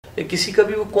یا کسی کا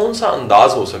بھی وہ کون سا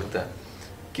انداز ہو سکتا ہے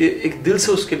کہ ایک دل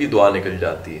سے اس کے لیے دعا نکل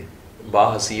جاتی ہے؟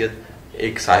 باحیثیت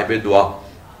ایک صاحب دعا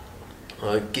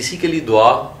کسی کے لیے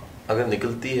دعا اگر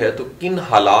نکلتی ہے تو کن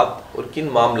حالات اور کن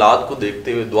معاملات کو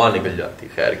دیکھتے ہوئے دعا نکل جاتی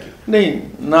ہے خیر کی؟ نہیں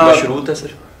نہ مشروط ہے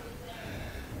سر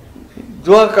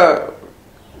دعا کا.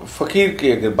 فقیر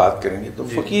کی اگر بات کریں گے تو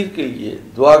فقیر کے لیے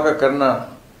دعا کا کرنا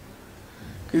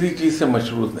کسی چیز سے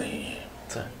مشروط نہیں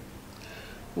ہے.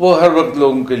 وہ ہر وقت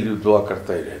لوگوں کے لیے دعا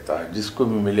کرتا ہی رہتا ہے. جس کو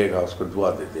بھی ملے گا اس کو دعا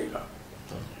دے دے گا,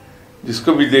 جس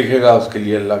کو بھی دیکھے گا اس کے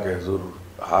لیے اللہ کے حضور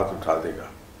ہاتھ اٹھا دے گا.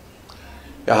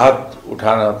 یا ہاتھ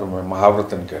اٹھانا تو میں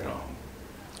محاورتاً کہہ رہا ہوں,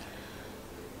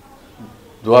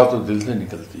 دعا تو دل سے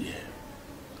نکلتی ہے.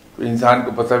 تو انسان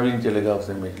کو پتہ بھی نہیں چلے گا اس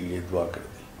نے میرے لیے دعا کر دی.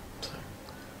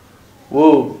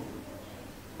 وہ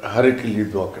ہر ایک کے لیے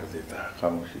دعا کر دیتا ہے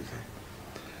خاموشی سے.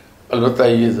 البتہ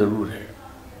یہ ضرور ہے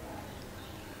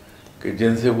کہ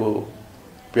جن سے وہ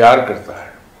پیار کرتا ہے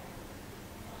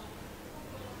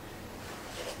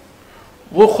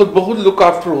وہ خود بخود لک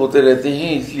آفٹر ہوتے رہتے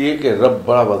ہیں, اس لیے کہ رب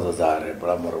بڑا وفادار ہے,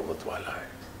 بڑا مرحمت والا ہے.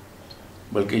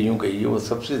 بلکہ یوں کہیے وہ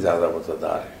سب سے زیادہ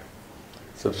وفادار ہے,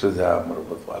 سب سے زیادہ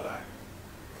مرحمت والا ہے.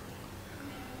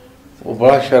 وہ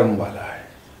بڑا شرم والا ہے.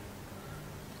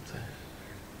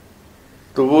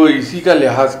 تو وہ اسی کا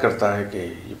لحاظ کرتا ہے کہ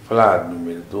یہ فلاں آدمی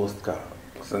میرے دوست کا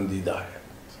پسندیدہ ہے,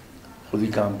 خود ہی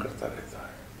کام کرتا رہتا ہے.